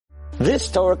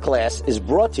This Torah class is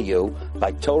brought to you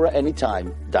by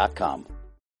TorahAnytime.com.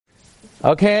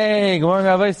 Okay, good morning,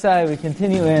 Rabbi Isai. We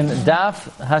continue in Daf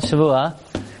HaShavua.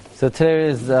 So today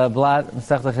is Blat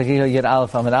Masechta Chagiga Yud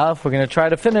Aleph Amud Aleph. We're going to try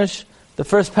to finish the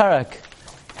first parak.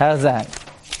 How's that?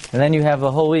 And then you have a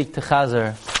whole week to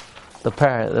chazer the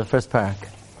first parak.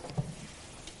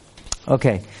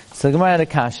 Okay, so the Gemara had a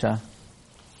kasha.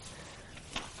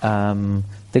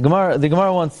 The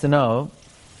Gemara wants to know.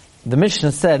 The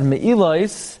Mishnah said,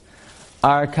 Me'ilois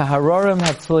are kaharorim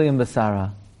hatzulim basara.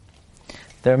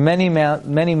 There are many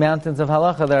mountains of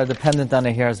halacha that are dependent on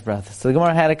a hair's breadth. So the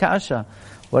Gemara had a kasha.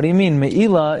 What do you mean?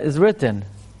 Me'ila is written.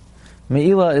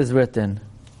 Me'ila is written.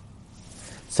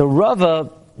 So Rava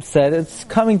said, it's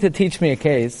coming to teach me a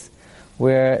case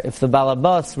where if the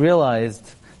Balabas realized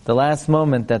the last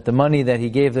moment that the money that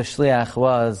he gave the shliach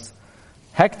was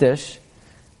hektish,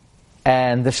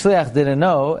 and the shliach didn't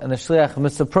know, and the shliach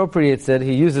misappropriates it,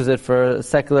 he uses it for a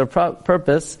secular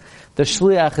purpose, the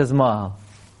shliach is ma'al.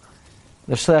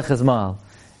 The shliach is ma'al.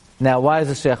 Now, why is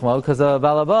the shliach ma'al? Because the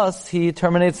balabas, he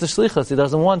terminates the shlichus. He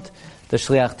doesn't want the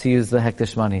shliach to use the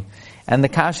hektish money. And the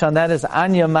kash on that is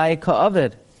anya mai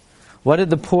ka'avid. What did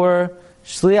the poor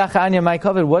shliach anya mai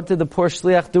ka'avid? What did the poor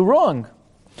shliach do wrong?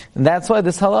 And that's why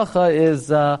this halacha is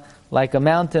like a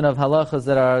mountain of halachas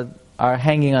that are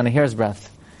hanging on a hair's breadth.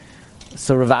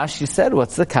 So Rav Ashi said,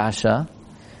 what's the kasha?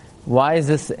 Why is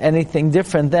this anything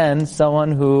different than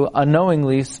someone who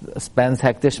unknowingly spends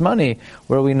hektish money,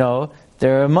 where we know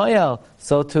they're mayal?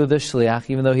 So to the shliach,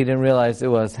 even though he didn't realize it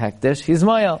was hektish, he's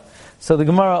mayal. So the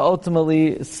Gemara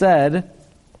ultimately said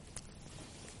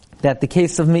that the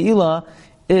case of me'ilah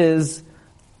is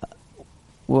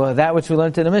that which we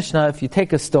learned in the Mishnah. If you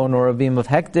take a stone or a beam of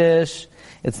hektish,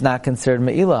 it's not considered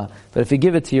me'ilah. But if you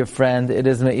give it to your friend, it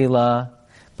is me'ilah.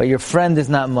 But your friend is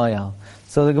not mayal.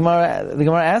 So the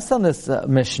Gemara asked on this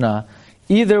Mishnah,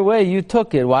 either way you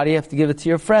took it, why do you have to give it to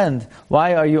your friend?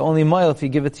 Why are you only mayal if you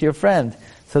give it to your friend?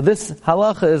 So this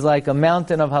halacha is like a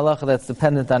mountain of halacha that's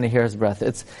dependent on a hair's breadth.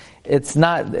 It's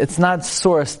not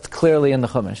sourced clearly in the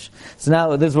Chumash. So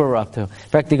now this is where we're up to. In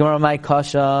fact, the Gemara my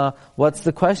kasha, what's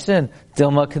the question?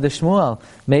 Dilma Shmuel.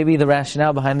 Maybe the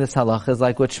rationale behind this halacha is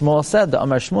like what Shmuel said. The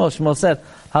Amar Shmuel said,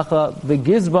 Hacha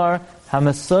begizbar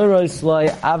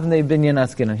Avnei binyan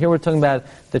askinu. Here we're talking about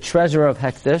the treasure of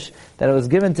Hektish, that it was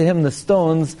given to him the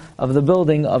stones of the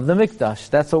building of the Mikdash.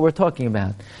 That's what we're talking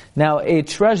about. Now, a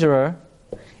treasurer,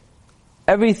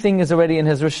 everything is already in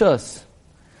his rishus.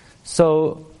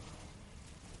 So,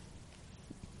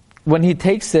 when he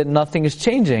takes it, nothing is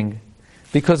changing,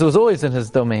 because it was always in his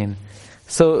domain.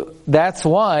 So that's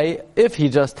why, if he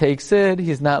just takes it,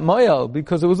 he's not mayal,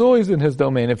 because it was always in his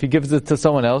domain. If he gives it to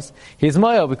someone else, he's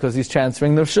mayal, because he's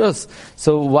transferring the rishus.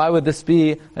 So why would this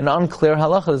be an unclear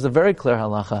halacha? This is a very clear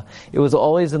halacha. It was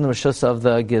always in the rishus of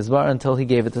the gizbar until he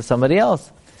gave it to somebody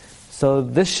else. So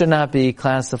this should not be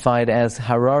classified as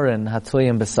hararin,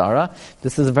 hatuyim besara.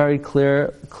 This is a very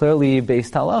clearly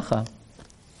based halacha.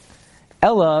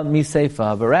 Ella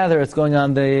miseifa, but rather it's going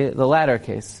on the latter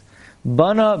case.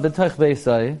 Bana b'toich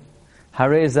beisai,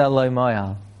 harei loy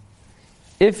mayal.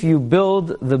 If you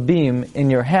build the beam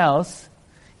in your house,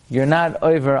 you're not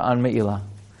over on me'ilah.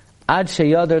 Ad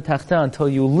sheyadar tachta, until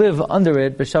you live under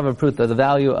it, b'shava pruta, the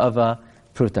value of a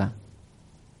pruta.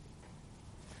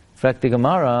 Frekti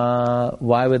Gemara,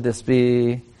 why would this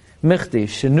be michti,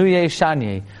 shenuye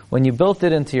shanye? When you built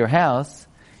it into your house,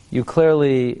 you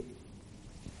clearly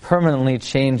permanently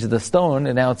changed the stone,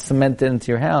 and now it's cemented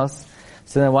into your house.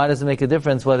 So then why does it make a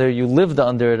difference whether you lived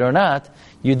under it or not?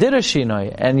 You did a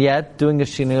shinoi, and yet doing a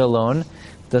shinoi alone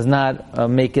does not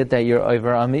make it that you're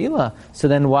over on me'ilah. So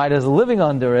then why does living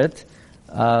under it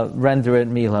render it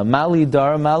me'ilah? Mali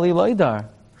dar, mali loidar.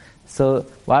 So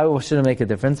why should it make a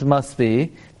difference? It must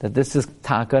be that this is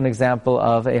taka, an example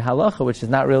of a halacha which is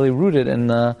not really rooted in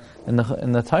the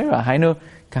Torah. Hainu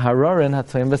kaharorin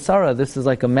hatoyim basara. This is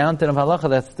like a mountain of halacha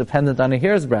that's dependent on a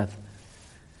hair's breadth.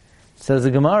 Says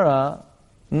the Gemara,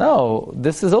 no,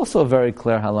 this is also a very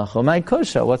clear halacha. My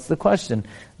kosha, what's the question?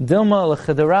 Dilma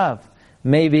l'chederav.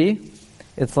 Maybe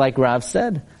it's like Rav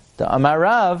said. The Amar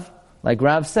Rav, like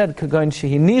Rav said, kagon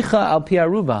shehinicha al pi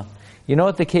aruba. You know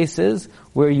what the case is?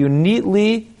 Where you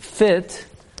neatly fit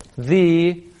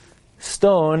the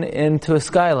stone into a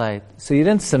skylight. So you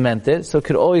didn't cement it, so it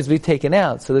could always be taken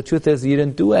out. So the truth is you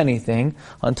didn't do anything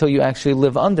until you actually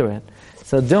live under it.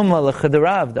 So Dilma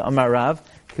l'chederav, the Amar Rav,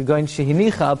 you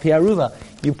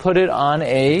put it on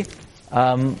a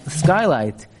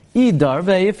skylight.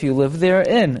 Darbe, if you live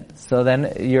therein. So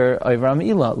then you're over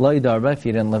Amilah. Lo darbe, if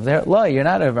you didn't live there. Lo, you're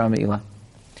not over Amilah.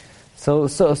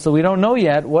 So we don't know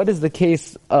yet what is the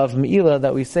case of Me'ilah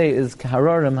that we say is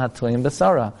Hararim Hatuyim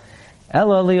Basara.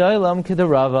 Ela li'olam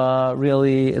k'derava.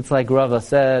 Really, it's like Rava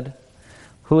said.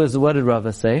 What did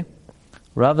Rava say?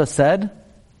 Rava said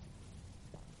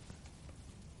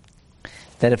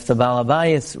that if the Baal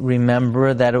Habayis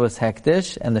remember that it was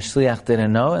hektish and the shliach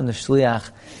didn't know, and the shliach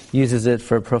uses it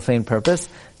for a profane purpose,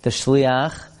 the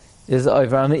shliach is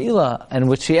over Me'ilah. And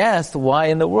which she asked, why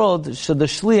in the world should the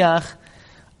shliach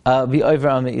be over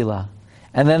Me'ilah?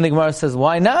 And then the Gemara says,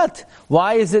 why not?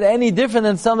 Why is it any different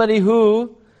than somebody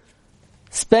who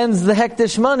spends the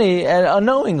hektish money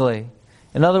unknowingly?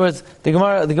 In other words, the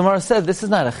Gemara said, this is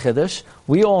not a chiddush.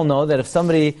 We all know that if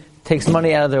somebody takes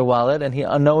money out of their wallet and he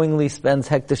unknowingly spends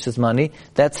hektish's money,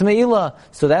 that's Me'ilah.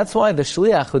 So that's why the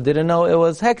shliach who didn't know it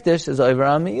was hektish is over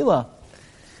on Me'ilah.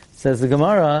 Says the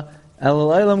Gemara,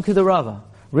 El-Olam K'derava.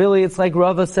 Really, it's like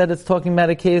Rava said, it's talking about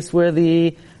a case where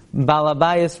the Baal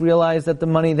Habayis realized that the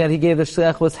money that he gave the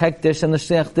shliach was hektish and the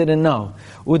shliach didn't know.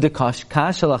 Udekash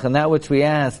kashalach, and that which we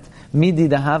asked, Midi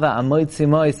dahava amoitzi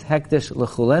mois hektish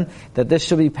l'chulen, that this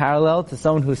should be parallel to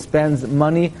someone who spends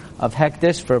money of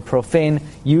hektish for profane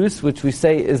use, which we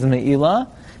say is Me'ilah.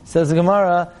 Says the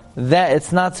Gemara, that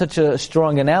it's not such a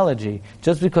strong analogy.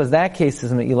 Just because that case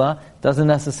is Me'ilah doesn't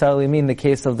necessarily mean the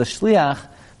case of the shliach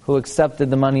who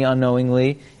accepted the money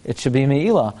unknowingly, it should be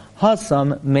Me'ilah.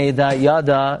 Hasam meida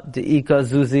yada de'ika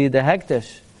zuzi de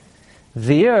hektish.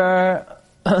 There,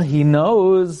 he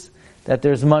knows that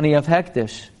there's money of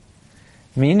hektish.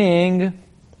 Meaning,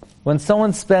 when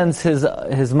someone spends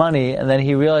his money and then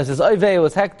he realizes, Oivei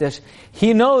was hektish,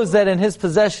 he knows that in his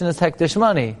possession is hektish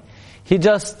money. He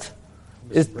just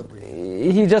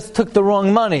took the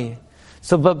wrong money.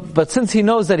 So, but since he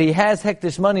knows that he has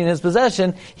hektish money in his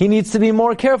possession, he needs to be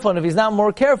more careful. And if he's not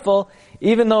more careful,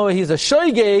 even though he's a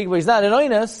shoygeg, but he's not an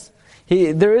oinus,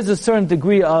 there is a certain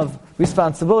degree of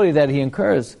responsibility that he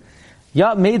incurs.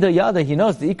 Meida yada, he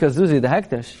knows the ikazuzi, the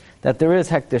hektish, that there is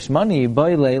hektish money.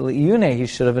 He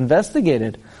should have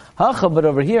investigated. But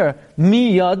over here,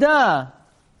 mi yada.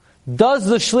 Does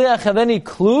the shliach have any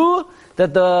clue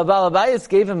that the Baal Habayis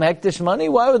gave him hektish money?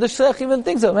 Why would the shliach even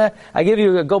think so? Man, I give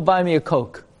you, go buy me a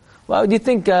Coke. Why would you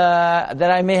think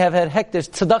that I may have had hektish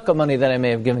tzedakah money that I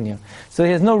may have given you? So he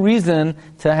has no reason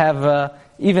to have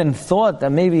even thought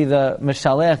that maybe the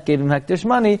Mishalech gave him hektish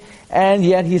money, and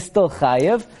yet he's still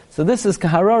chayiv. So this is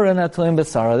kaharora natulim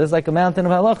basara. There's like a mountain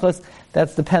of halachos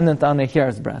that's dependent on a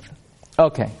hair's breadth.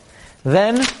 Okay.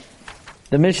 Then,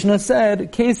 the Mishnah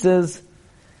said, cases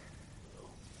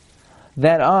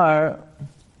that are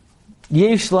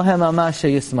yesh lahem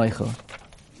amashe yismaichu.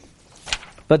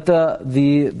 But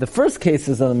the first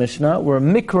cases of the Mishnah were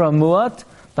mikra muat,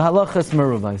 the halachas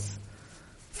meruvais.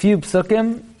 Few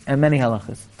psukim and many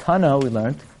halachas. Tana, we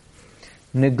learned,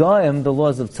 Negaim, the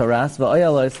laws of tzaras,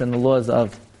 v'oyalos, and the laws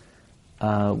of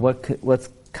what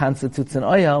constitutes an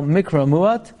oyal, mikra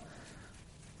muat,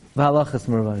 v'halachas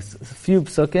meruvais. Few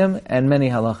psukim and many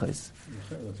halachas.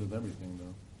 That's with everything,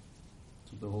 though.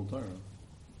 It's with the whole Torah.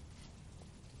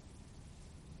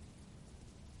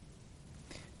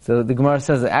 So the Gemara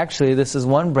says that actually this is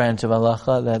one branch of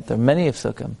halacha that there are many of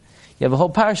psukim. You have a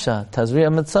whole parsha, Tazria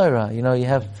Mitzayra. You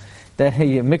have the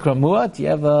mikra muat. You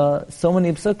have so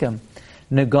many psukim.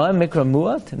 Negaim mikra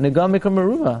muat, negaim mikra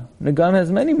meruva. Negaim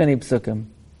has many psukim.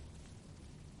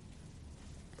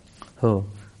 Who?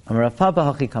 Amar Papa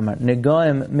Hachi Kamar.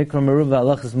 Negaim mikra meruva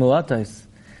halachas muatais.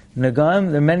 Negaim,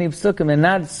 there are many psukim and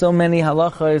not so many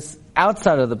halachas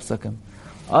outside of the psukim.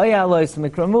 Ayalois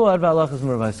mikra muat v'halachas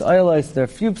meruvais. Ayalois, there are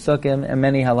few psukim and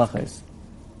many halachas.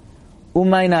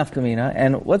 Umay nafkamina,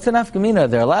 and what's a nafkamina?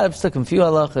 There are a lot of psukim, few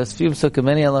halachas, few psukim,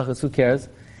 many halachas. Who cares?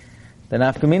 The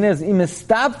nafkamina is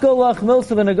imistapko lach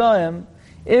milsa v'negoyim.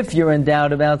 If you're in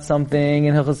doubt about something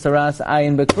in Hilchos Saras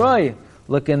ayin bekroi,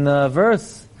 look in the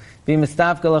verse.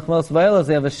 Imistapko lach milsa v'oyalos.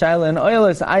 They have a shaila in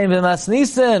oyalos ayin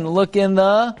b'masnisen. Look in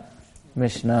the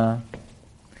Mishnah.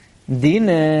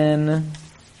 Dinin.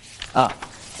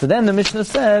 So then the Mishnah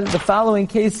said the following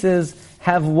cases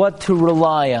have what to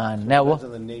rely on. Now, depends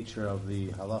on the nature of the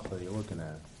halacha you're looking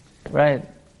at. Right.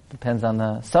 Depends on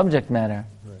the subject matter.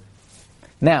 Right.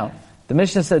 Now, the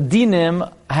Mishnah said dinim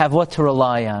have what to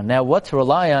rely on. Now, what to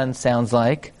rely on sounds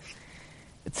like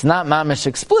it's not mamish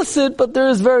explicit, but there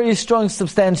is very strong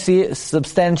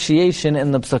substantiation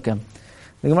in the psukim.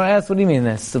 The Gemara asks, what do you mean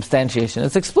this substantiation?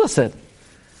 It's explicit.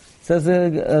 It says,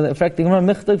 in fact, the Gemara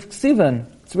michtav ksivan.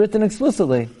 It's written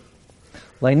explicitly.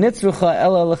 It's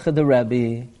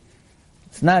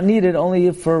not needed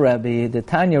only for Rebbe. The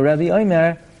Tanya Rebbe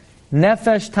Omer,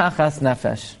 nefesh tachas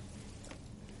nefesh.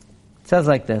 It says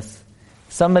like this.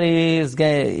 Somebody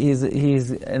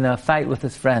he's in a fight with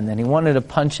his friend, and he wanted to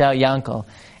punch out Yankel.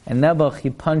 And Nebuch, he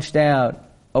punched out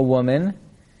a woman,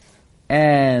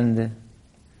 and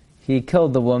he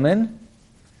killed the woman.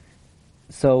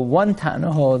 So one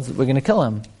Tana holds, we're going to kill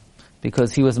him.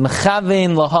 Because he was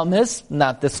mechavein lahamis,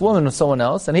 not this woman, or someone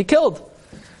else, and he killed.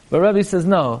 But Rebbe says,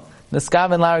 no.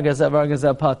 Neskaven largazev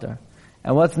argazev pater.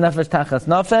 And what's nefesh tachas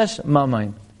nefesh?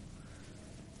 Mamain.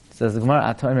 Says the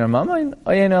Gemara, atoim yer mamain?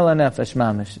 Oyen ela nefesh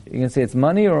mamish. You can say it's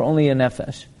money or only a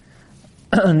nefesh.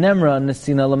 Nemra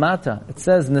nesina lamata. It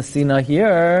says nesina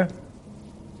here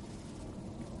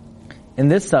in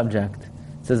this subject.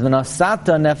 It says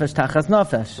v'nasata nefesh tachas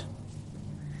nefesh.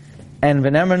 And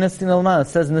v'nemra nesina lamata. It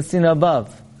says nesina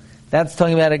above. That's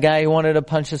talking about a guy who wanted to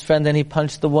punch his friend, and he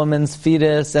punched the woman's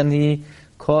fetus, and he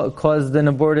caused an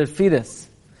aborted fetus.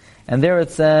 And there it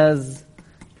says,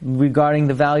 regarding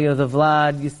the value of the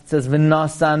vlad, it says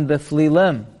v'nasan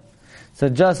beflilim. So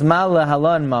just mala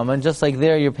halan maman, just like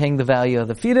there you're paying the value of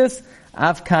the fetus,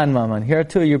 afkan maman. Here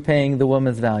too you're paying the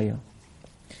woman's value.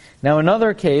 Now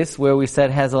another case where we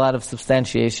said has a lot of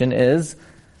substantiation is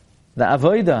the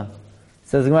avoida.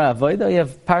 Says Gemara, avoida, you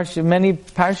have many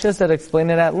parshas that explain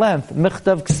it at length.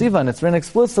 Michtav ksivan, it's written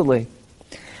explicitly.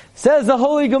 Says the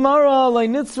Holy Gemara, lo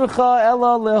nitzrucha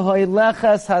ela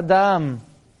lehoileches hadam.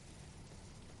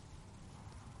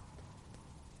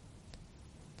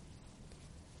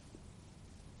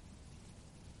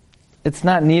 It's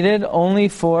not needed only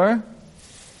for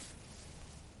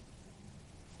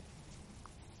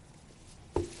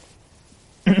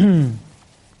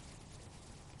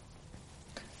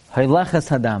Hayleches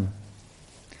hadam.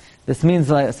 This means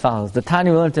like as follows. The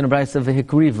Tanya we learned in the Brayso of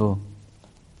V'hikrivu.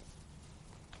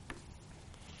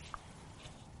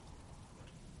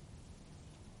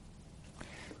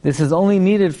 This is only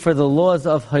needed for the laws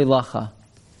of Haylacha.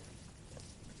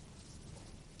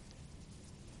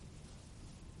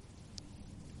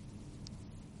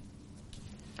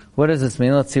 What does this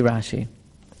mean? Let's see Rashi.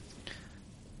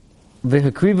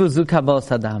 V'hikrivu zu kabbalas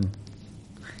hadam.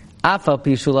 Afal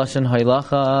pi shu lashon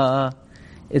haylacha.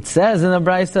 It says in the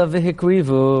Brayso of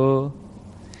V'hikrivu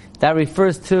that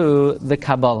refers to the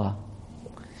Kabbalah.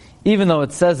 Even though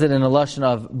it says it in a lashon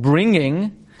of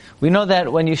bringing, we know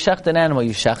that when you shecht an animal,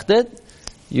 you shecht it,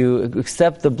 you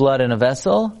accept the blood in a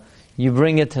vessel, you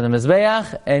bring it to the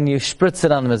Mizbeach, and you spritz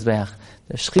it on the Mizbeach.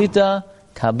 The Shechita,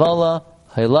 Kabbalah,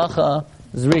 Haylacha,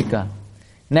 Zrika.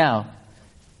 Now,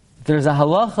 there's a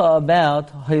halacha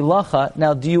about Haylacha.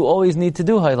 Now, do you always need to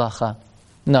do Haylacha?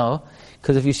 No,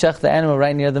 because if you shech the animal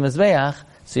right near the Mizbeach,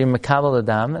 so you makabel the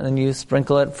dam, and then you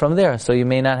sprinkle it from there, so you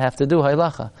may not have to do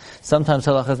Haylacha. Sometimes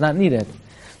Haylacha is not needed.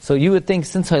 So you would think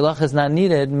since Haylacha is not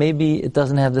needed, maybe it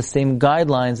doesn't have the same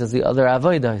guidelines as the other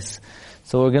avodas.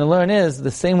 So what we're going to learn is,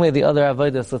 the same way the other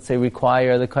avodas, let's say,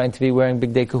 require the kohen to be wearing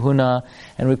bigdei kahuna,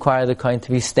 and require the kohen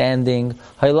to be standing,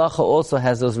 Haylacha also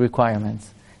has those requirements.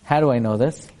 How do I know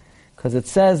this? Because it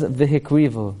says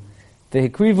v'hikrivu.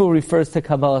 V'hikrivu refers to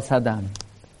kabbalas hadam.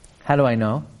 How do I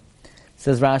know? It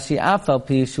says Rashi, afal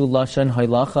pi shu lashon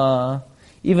Haylacha,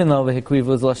 even though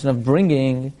v'hikrivu is lashon of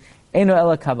bringing, Eino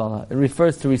ela Kabbalah. It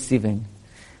refers to receiving.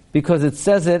 Because it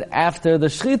says it after the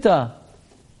Shechita.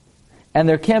 And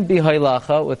there can't be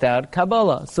Haylacha without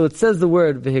Kabbalah. So it says the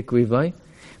word V'hikrivai,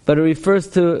 but it refers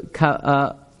to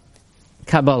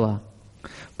Kabbalah.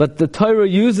 But the Torah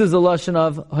uses a lashon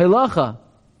of Haylacha.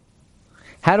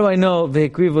 How do I know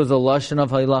V'hikriv is a lashon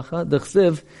of Haylacha? The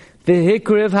Chsiv,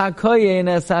 V'hikriv hakoyen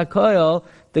es hakoyel,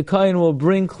 the kohen will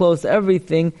bring close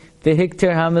everything,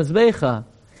 V'hikter hamizbecha.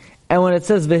 And when it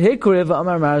says v'hikriv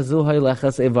amar marzu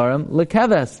hayleches evarim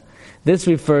lekeves, this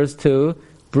refers to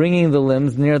bringing the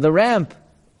limbs near the ramp.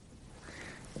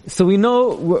 So we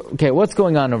know, okay, what's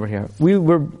going on over here? We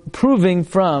were proving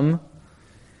from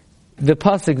the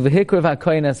pasuk v'hikriv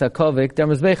hakoyin es hakovik der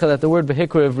mizbecha that the word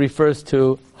v'hikriv refers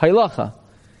to haylacha,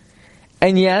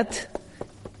 and yet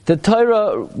the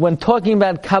Torah, when talking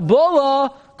about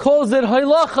Kabbalah, calls it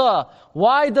haylacha.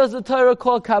 Why does the Torah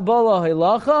call Kabbalah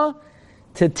haylacha?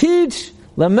 To teach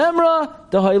lememra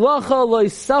the haylacha lo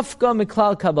safka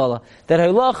miklal Kabbalah, that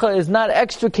haylacha is not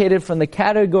extricated from the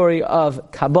category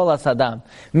of Kabbalas hadam.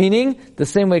 Meaning, the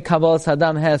same way Kabbalas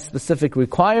hadam has specific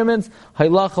requirements,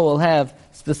 haylacha will have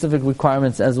specific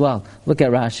requirements as well. Look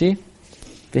at Rashi.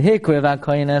 V'hikriv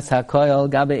hakoynes hakoyel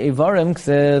gabe evarim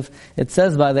ksiv. It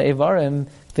says by the evarim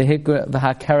v'hikriv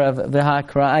v'hakarev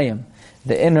v'hakra'ayim.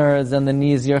 The innards and the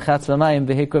knees yerchatz v'mayim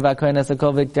v'hikriv hakoynes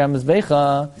hakovik der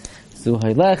mizbecha. Zu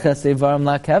hayleches evarim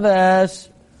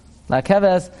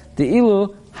lakeves, the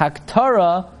ilu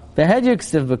haktara behedzik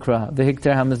siv b'kra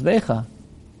v'hikter hamizbecha.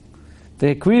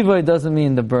 The Krivoi doesn't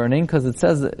mean the burning, because it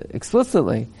says it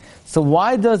explicitly. So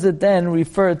why does it then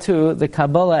refer to the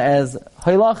Kabbalah as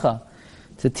Halacha?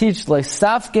 To teach like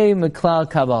Safke Miklal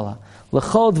Kabbalah,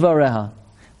 L'chol Dvareha,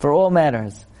 for all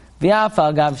matters.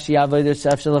 V'afal gav shi'avodah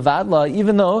shefshel levadla,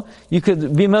 even though you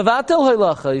could be mevatel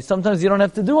Halacha, sometimes you don't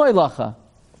have to do Halacha.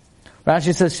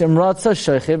 Rashi says, Shemratza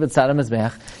shoiche b'tzad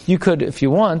mizbeach. You could, if you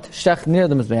want, shech near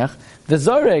the mizbeach,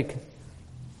 v'zorek.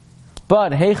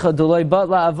 But heicha duloi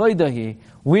batla avodahi,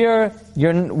 where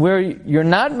you're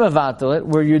not mevatel it,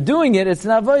 where you're doing it, it's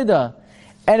an avodah.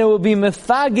 And it will be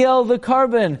mefagel the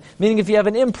carbon, meaning if you have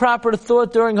an improper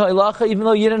thought during halacha, even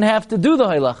though you didn't have to do the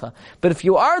halacha. But if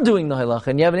you are doing the halacha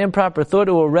and you have an improper thought,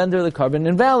 it will render the carbon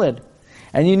invalid.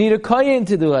 And you need a kohen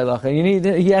to do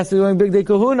halacha. He has to do big day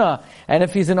kahuna. And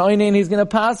if he's an oinen, he's going to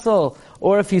passel.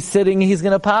 Or if he's sitting, he's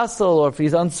going to passel. Or if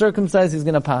he's uncircumcised, he's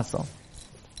going to passel.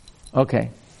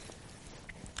 Okay.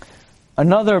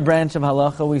 Another branch of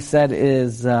halacha we said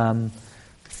is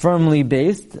firmly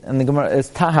based, and the Gemara is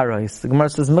taharos. The Gemara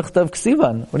says michtav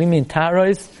ksivan. What do you mean?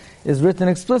 Taharos is written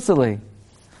explicitly.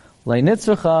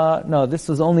 Leinitzracha. No, this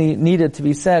was only needed to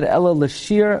be said. Ela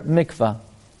l'shir mikvah,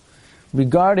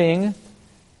 regarding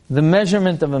the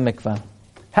measurement of a mikvah.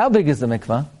 How big is the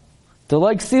mikvah?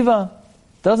 Delay ksiva.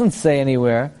 Doesn't say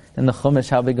anywhere in the Chumash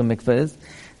how big a mikvah is.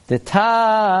 The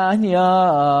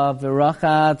Tanya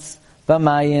v'rachatz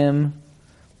b'mayim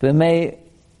b'mei.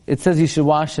 It says you should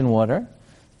wash in water.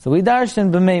 So we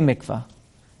darshan b'mei mikvah,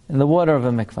 in the water of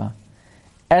a mikvah.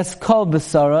 Es kol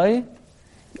b'sarai,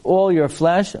 all your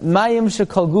flesh. Mayim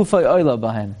shekol gufay oila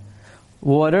bahen,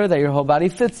 water that your whole body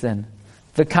fits in.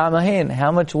 V'kamahen,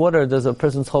 how much water does a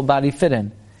person's whole body fit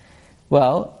in?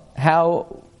 Well,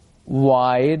 how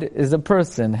wide is a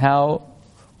person? How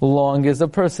long is a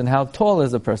person? How tall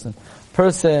is a person?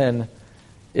 Person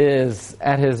is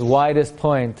at his widest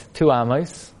point 2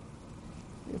 amos.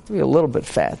 You have to be a little bit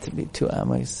fat to be 2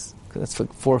 amos, because that's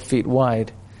like 4 feet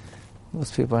wide.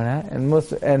 Most people are not.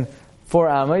 And 4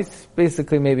 amos,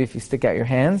 basically maybe if you stick out your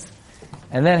hands.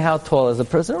 And then how tall is a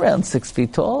person? Around 6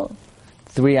 feet tall.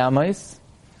 3 amos.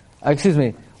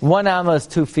 1 amma is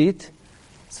 2 feet.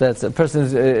 So that's a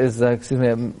person is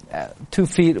 2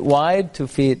 feet wide, 2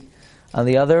 feet on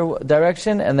the other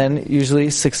direction, and then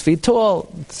usually 6 feet tall.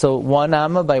 So 1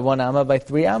 amma by 1 amma by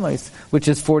 3 amos, which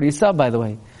is 40 sub, by the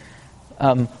way.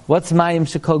 What's mayim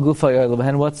shekol gufay oil?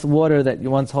 What's water that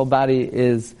one's whole body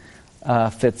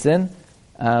fits in?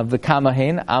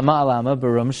 V'kamahen amma al amma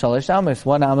barum shalish amos.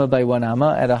 1 amma by 1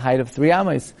 amma at a height of 3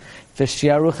 amos.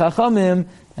 V'shiaru chachamim,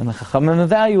 and the chachamim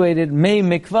evaluated mei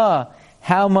mikvah.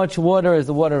 How much water is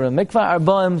the water of a mikvah?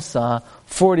 Arba'im sa,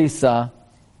 40 sa.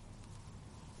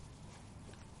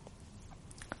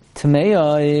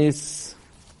 Tameis.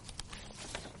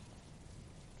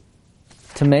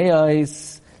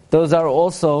 Those are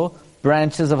also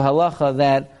branches of halacha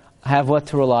that have what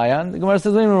to rely on. The Gemara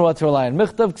says, we don't know what to rely on.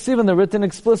 Michtav ksivan, they're written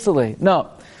explicitly. No.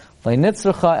 It's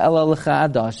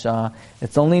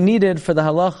only needed for the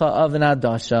halacha of an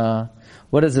adasha.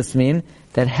 What does this mean?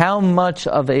 That how much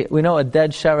of we know a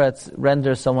dead sheretz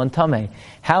renders someone tameh.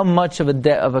 How much of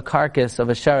a carcass of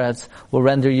a sheretz will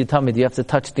render you tameh? Do you have to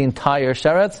touch the entire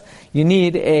sheretz? You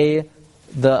need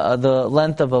the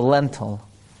length of a lentil.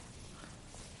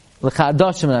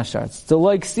 L'cha'adoshim asharetz. So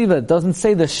like Siva, it doesn't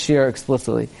say the shear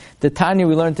explicitly. The Tanya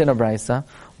we learned in a brisa.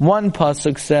 One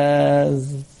pasuk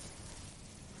says,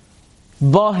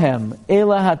 Bohem,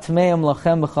 Ela hatmeim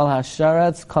lachem b'chal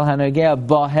hasharetz, kol hanogea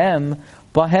bohem.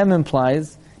 Bohem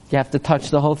implies you have to touch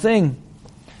the whole thing.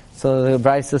 So the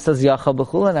brisa says Yachal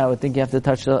b'chul, and I would think you have to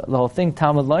touch the whole thing.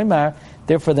 Talmud loymar.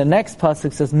 Therefore, the next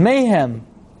pasuk says mayhem.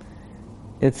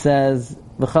 It says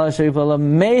b'chal hasharif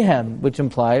mayhem, which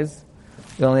implies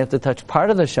you only have to touch part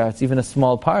of the sheretz, even a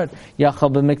small part.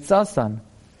 Yachal b'mikzasan.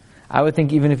 I would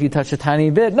think even if you touch a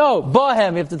tiny bit, no,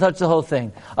 bohem, you have to touch the whole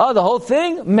thing. Oh, the whole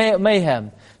thing,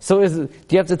 mayhem. So do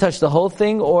you have to touch the whole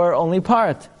thing or only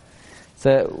part?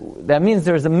 So that means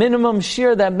there's a minimum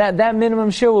shear, that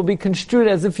minimum shear will be construed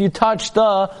as if you touch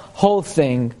the whole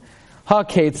thing.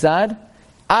 Ha-ketzad,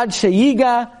 ad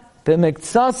sheyiga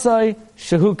b'miktsasai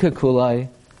shehu kekulai.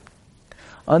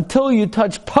 Until you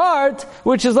touch part,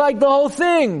 which is like the whole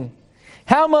thing.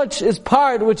 How much is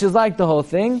part, which is like the whole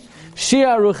thing?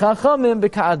 Shi'aru chachamim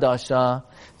b'ka'adasha.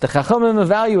 The chachamim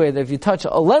evaluate that if you touch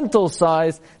a lentil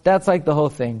size, that's like the whole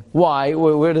thing. Why?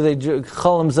 Where do they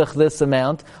cholam zich this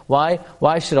amount? Why?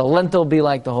 Why should a lentil be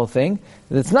like the whole thing?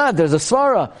 It's not. There's a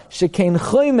svara. Shekein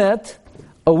choymet,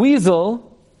 a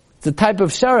weasel, it's a type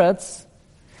of sheretz,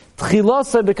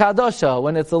 tchilasa b'ka'adasha,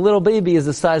 when it's a little baby, is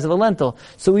the size of a lentil.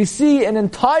 So we see an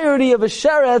entirety of a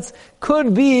sheretz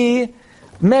could be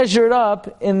measured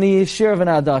up in the shear of an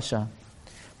adasha.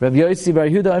 Rabbi Yossi Bar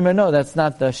Yehuda Omer, no, that's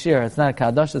not the shear, it's not a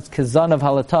kadasha, it's kizan of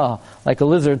halatah, like a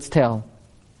lizard's tail.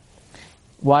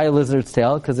 Why a lizard's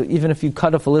tail? Because even if you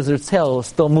cut off a lizard's tail, it will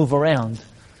still move around.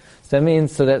 So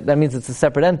that means it's a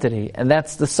separate entity. And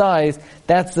that's the size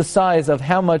of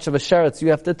how much of a sheretz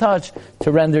you have to touch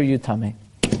to render you tummy.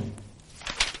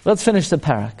 Let's finish the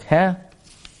parak, huh?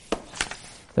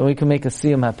 Then we can make a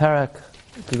siyum ha-parak.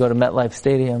 We could go to MetLife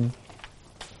Stadium.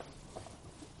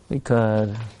 We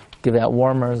could give out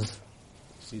warmers.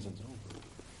 Season's over.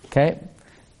 Okay?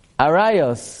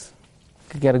 Arayos.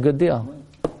 Could get a good deal.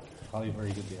 Probably a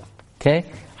very good deal. Okay?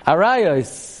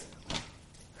 Arayos.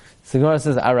 So Gemara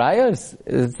says, Arayos?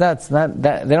 It's not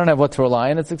that, they don't have what to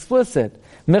rely on, it's explicit.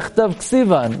 Michtav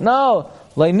ksivan. No.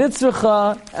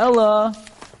 Leinitzrucha ella.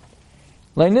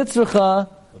 Leinitzrucha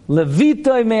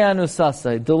levitoi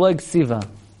me'anusasai. Deleg ksiva.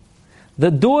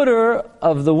 The daughter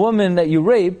of the woman that you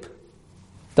rape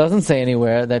doesn't say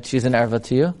anywhere that she's an erva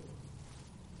to you.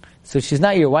 So she's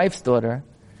not your wife's daughter.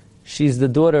 She's the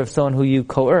daughter of someone who you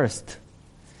coerced.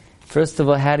 First of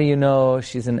all, how do you know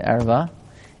she's an erva?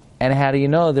 And how do you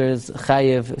know there's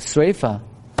chayiv sreifa?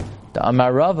 The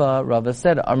Amar Rava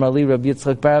said, Amar li Rabbi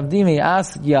Yitzchak bar Avdimi,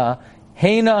 asya,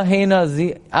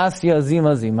 asya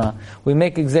zima zima. We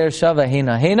make exer shava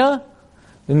heina.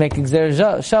 We make exer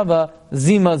shava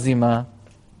zima zima.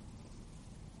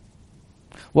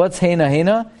 What's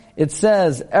heina? It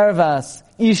says, ervas,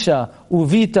 isha,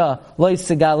 uvita, loy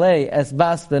segale, es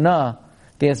bas bena,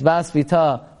 the es bas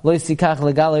vita, loy sikach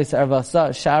legale es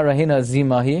ervasa, shara heina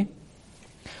zimahi.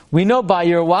 We know by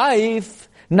your wife,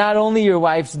 not only your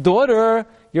wife's daughter,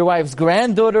 your wife's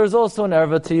granddaughter is also an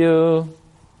erva to you.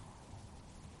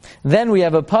 Then we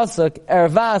have a pasuk,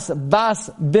 ervas bas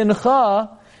bincha,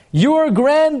 your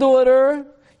granddaughter,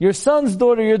 your son's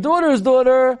daughter, your daughter's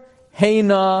daughter,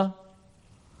 heina.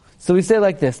 So we say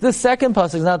like this. This second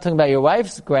pasuk is not talking about your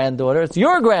wife's granddaughter, it's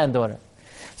your granddaughter.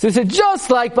 So we say,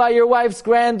 just like by your wife's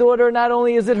granddaughter, not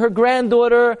only is it her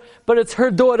granddaughter, but it's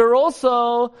her daughter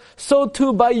also, so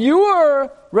too by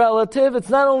your relative, it's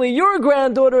not only your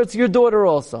granddaughter, it's your daughter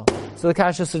also. So the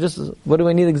kasha suggests, what do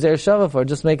we need Gzer Shava for?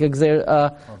 Just make a Gzer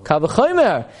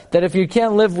Kavachomer. That if you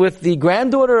can't live with the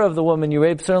granddaughter of the woman you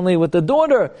rape, certainly with the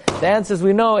daughter. The answer is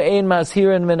we know, Ein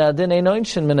Mashirin Minadin, Ein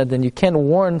Oinshin Minadin. You can't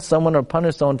warn someone or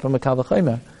punish someone from a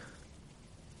Kavachomer.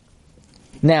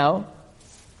 Now,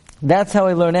 that's how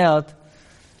I learn out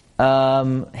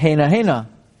Heina.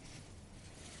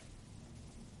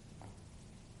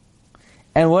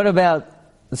 And what about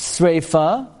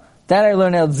Sreifa? That I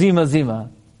learn out Zima.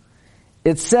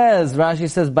 It says, Rashi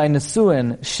says, by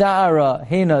Nesuin, Sha'ara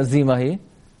Heina Zimahi.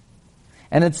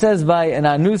 And it says by an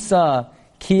Anusa,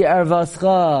 Ki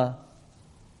Ervascha.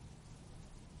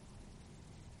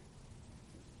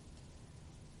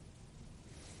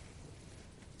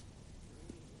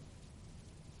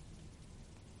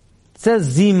 It says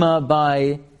Zima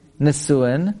by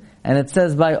Nesuin, and it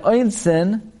says by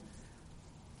Oinsin,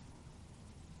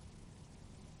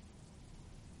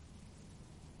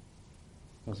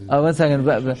 one second.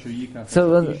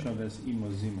 So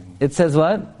it says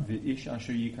what?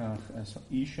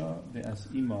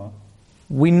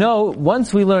 We know,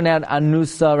 once we learn out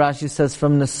Anusa, Rashi says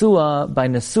from Nesua, by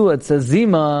Nesua it says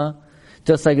Zima,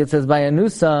 just like it says by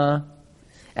Anusa,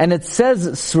 and it says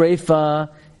Sreifa,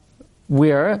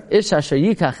 where Ish Asher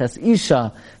Yikach es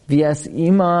Isha, v'es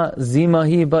Ima Zima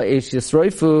hi ba'esh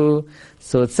Yisroifu.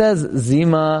 So it says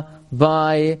Zima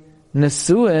by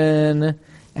Nesuin,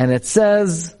 and it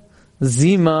says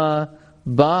Zima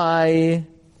by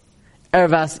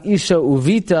Ervas Isha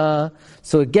Uvita.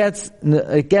 So it gets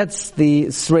the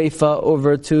Sreifa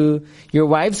over to your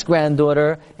wife's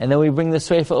granddaughter, and then we bring the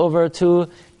Sreifa over to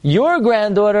your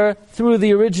granddaughter through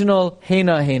the original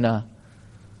Heina.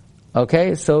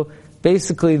 Okay, so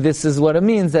basically this is what it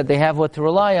means, that they have what to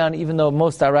rely on, even though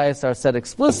most arayos are said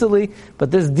explicitly, but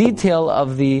this detail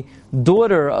of the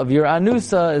daughter of your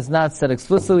anusa is not said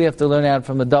explicitly. We have to learn out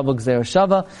from a double gzer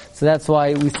shava, so that's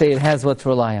why we say it has what to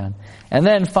rely on. And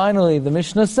then finally, the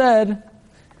Mishnah said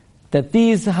that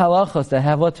these halachos that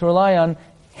have what to rely on,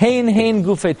 hein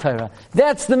gufei Torah.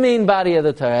 That's the main body of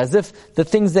the Torah, as if the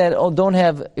things that don't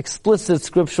have explicit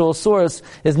scriptural source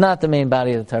is not the main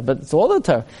body of the Torah, but it's all the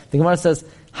Torah. The Gemara says,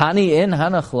 Hani in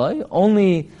hanachloi,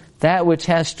 only that which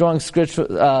has strong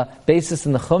scriptural basis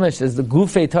in the Chumash is the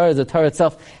Gufei Torah, the Torah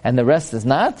itself, and the rest is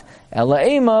not. Ela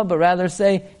ema, but rather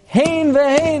say Hein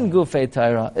ve'hein Gufei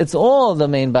Torah. It's all the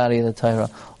main body of the Torah.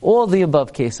 All the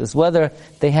above cases, whether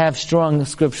they have strong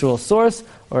scriptural source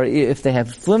or if they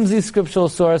have flimsy scriptural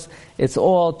source, it's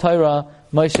all Torah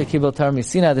Moshe Kibel Torah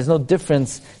Misina. There's no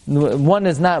difference. One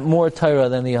is not more Torah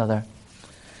than the other.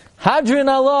 Hadrin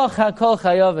Allah Hakol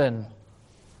Chayavin.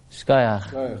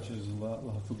 Shkayach.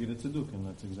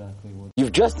 That's exactly what.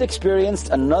 You've just experienced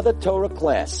another Torah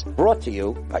class brought to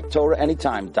you by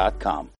TorahAnytime.com.